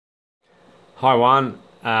Hi Juan,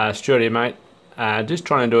 Stuart here mate. Just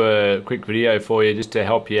trying to do a quick video for you just to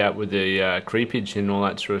help you out with the creepage and all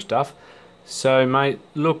that sort of stuff. So mate,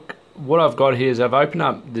 look, what I've got here is I've opened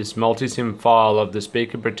up this multisim file of the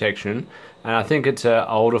speaker protection, and I think it's an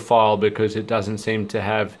older file because it doesn't seem to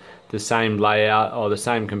have the same layout or the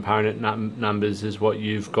same component numbers as what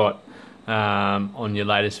you've got on your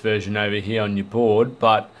latest version over here on your board.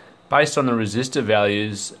 But based on the resistor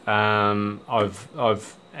values,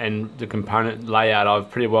 and the component layout, I've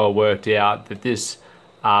pretty well worked out that this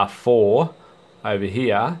R4 over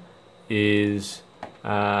here is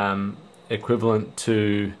equivalent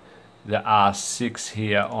to the R6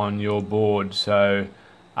 here on your board. So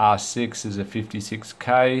R6 is a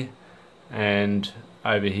 56K, and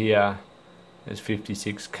over here is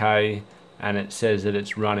 56K, and it says that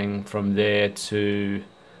it's running from there to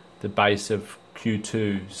the base of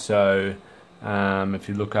Q2. So if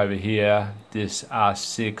you look over here, this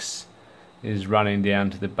R6 is running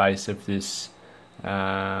down to the base of this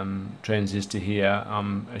transistor here.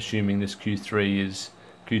 I'm assuming this Q2 is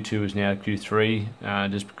now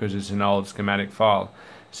Q3, just because it's an old schematic file.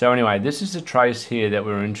 So anyway, this is the trace here that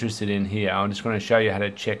we're interested in here. I'm just going to show you how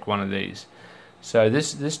to check one of these. So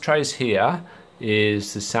this trace here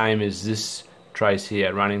is the same as this trace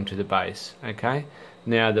here running to the base. Okay.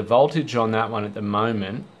 Now the voltage on that one at the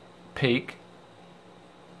moment, peak,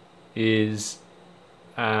 is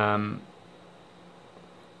about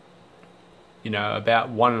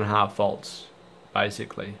 1.5 volts,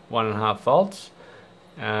 basically 1.5 volts.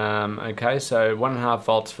 Okay, so 1.5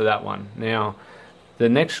 volts for that one. Now the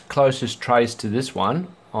next closest trace to this one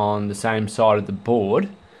on the same side of the board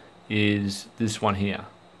is this one here.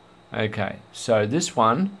 Okay, so this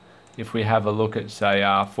one, if we have a look at say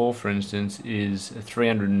R4 for instance, is a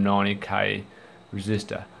 390k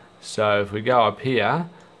resistor. So if we go up here,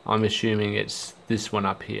 I'm assuming it's this one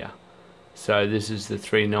up here. So this is the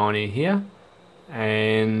 390 here,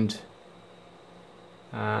 and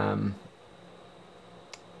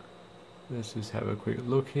let's just have a quick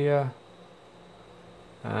look here.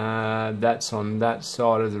 That's on that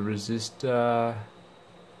side of the resistor.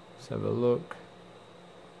 Let's have a look.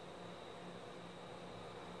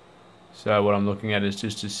 So what I'm looking at is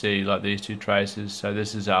just to see like these two traces. So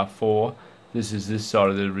this is R4. This is this side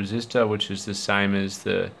of the resistor, which is the same as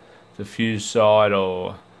the fuse side,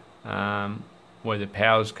 or where the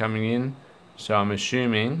power is coming in. So I'm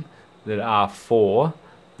assuming that R4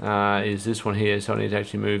 is this one here, so I need to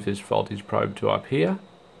actually move this voltage probe to up here.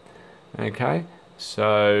 Okay,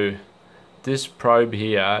 so this probe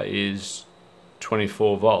here is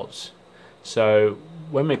 24 volts. So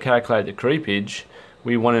when we calculate the creepage,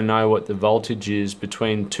 we want to know what the voltage is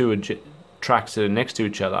between two tracks that are next to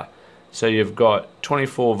each other. So you've got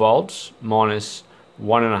 24 volts minus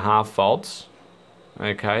 1.5 volts.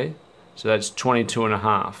 Okay, so that's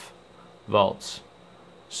 22.5 volts.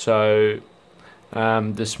 So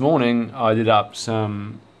this morning I did up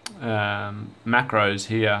some macros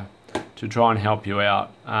here to try and help you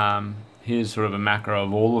out. Here's sort of a macro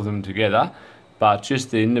of all of them together, but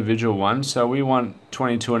just the individual ones. So we want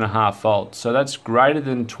 22.5 volts. So that's greater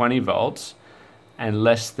than 20 volts and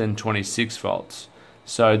less than 26 volts.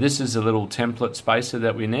 So this is a little template spacer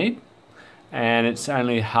that we need, and it's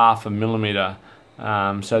only 0.5 millimeter.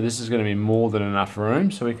 So this is going to be more than enough room.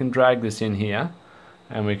 So we can drag this in here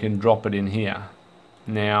and we can drop it in here.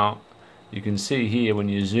 Now you can see here when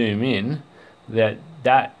you zoom in that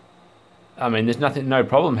I mean, there's no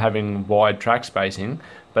problem having wide track spacing,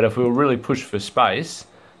 but if we were really pushed for space,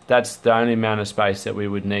 that's the only amount of space that we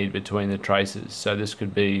would need between the traces. So this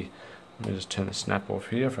could be, let me just turn the snap off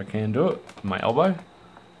here if I can do it with my elbow.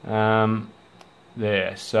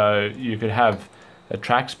 There, so you could have a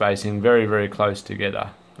track spacing very, very close together.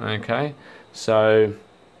 Okay, so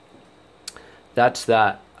that's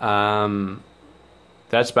that.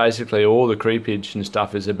 That's basically all the creepage and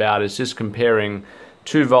stuff is about. It's just comparing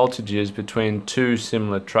two voltages between two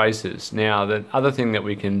similar traces. Now the other thing that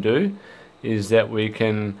we can do is that we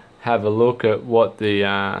can have a look at what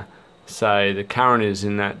the say the current is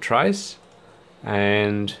in that trace,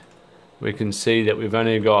 and we can see that we've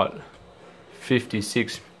only got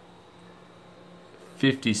 58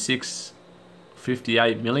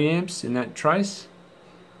 milliamps in that trace.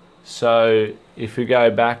 So if we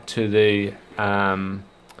go back to the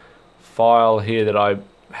file here that I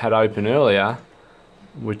had open earlier,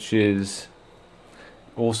 which is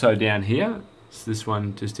also down here, it's this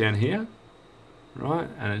one just down here, right,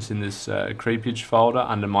 and it's in this creepage folder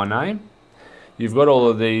under my name. You've got all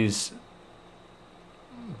of these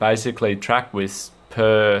basically track widths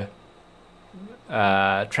per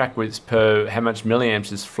how much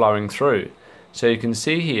milliamps is flowing through. So you can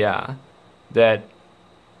see here that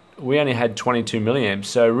we only had 22 milliamps.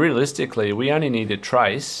 So realistically, we only need a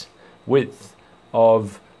trace width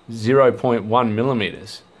of 0.1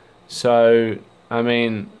 millimeters. So, I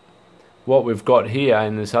mean, what we've got here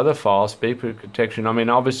in this other file, speed protection, I mean,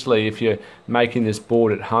 obviously if you're making this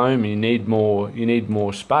board at home, you need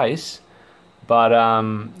more space, but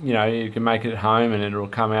you know, you can make it at home and it'll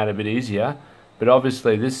come out a bit easier. But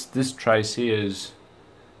obviously this trace here is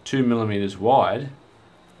 2 millimeters wide.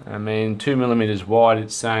 I mean, 2 millimeters wide,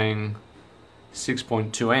 it's saying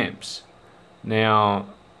 6.2 amps. Now,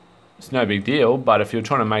 it's no big deal, but if you're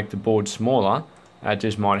trying to make the board smaller, that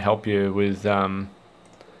just might help you with how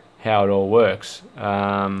it all works.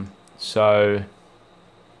 Yeah,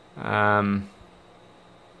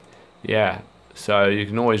 so you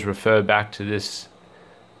can always refer back to this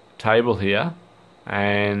table here,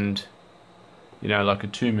 and you know, like a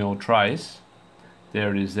 2 mil trace, there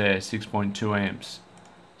it is there, 6.2 amps.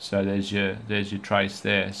 So there's your trace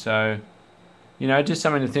there. So, you know, just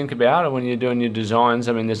something to think about when you're doing your designs.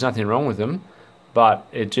 I mean, there's nothing wrong with them, but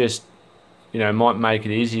it just, you know, might make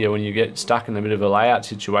it easier when you get stuck in a bit of a layout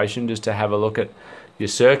situation, just to have a look at your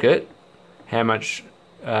circuit, how much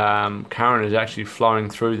current is actually flowing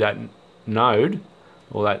through that node,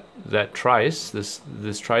 or that trace,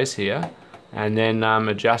 this trace here, and then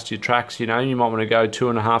adjust your tracks. You know, you might want to go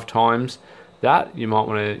 2.5 times that. You might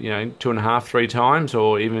want to, you know, 2.5, 3 times,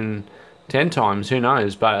 or even 10 times, who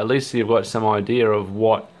knows, but at least you've got some idea of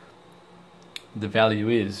what the value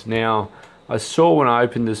is. Now, I saw when I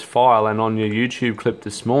opened this file and on your YouTube clip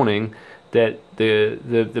this morning that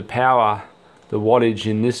the power, the wattage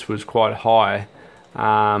in this was quite high,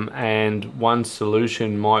 and one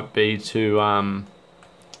solution might be to on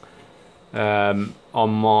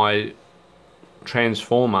my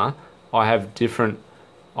transformer I have different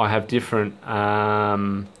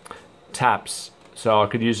taps, so I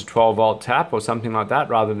could use a 12-volt tap or something like that,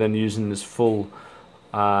 rather than using this full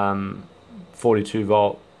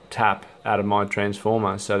 42-volt tap out of my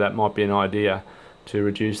transformer. So that might be an idea to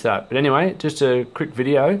reduce that. But anyway, just a quick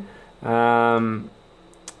video,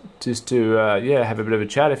 just to yeah, have a bit of a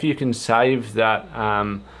chat. If you can save that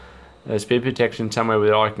speed protection somewhere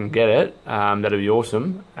where I can get it, that'd be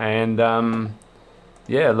awesome. And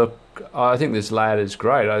yeah, look, I think this layout is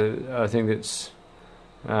great. I think it's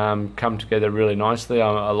come together really nicely.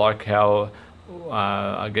 I like how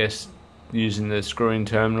I guess using the screw-in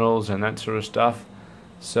terminals and that sort of stuff.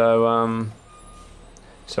 So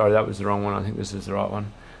sorry, that was the wrong one. I think this is the right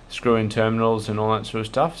one. Screw-in terminals and all that sort of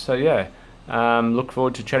stuff. So yeah, look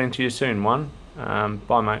forward to chatting to you soon.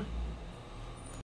 Bye mate.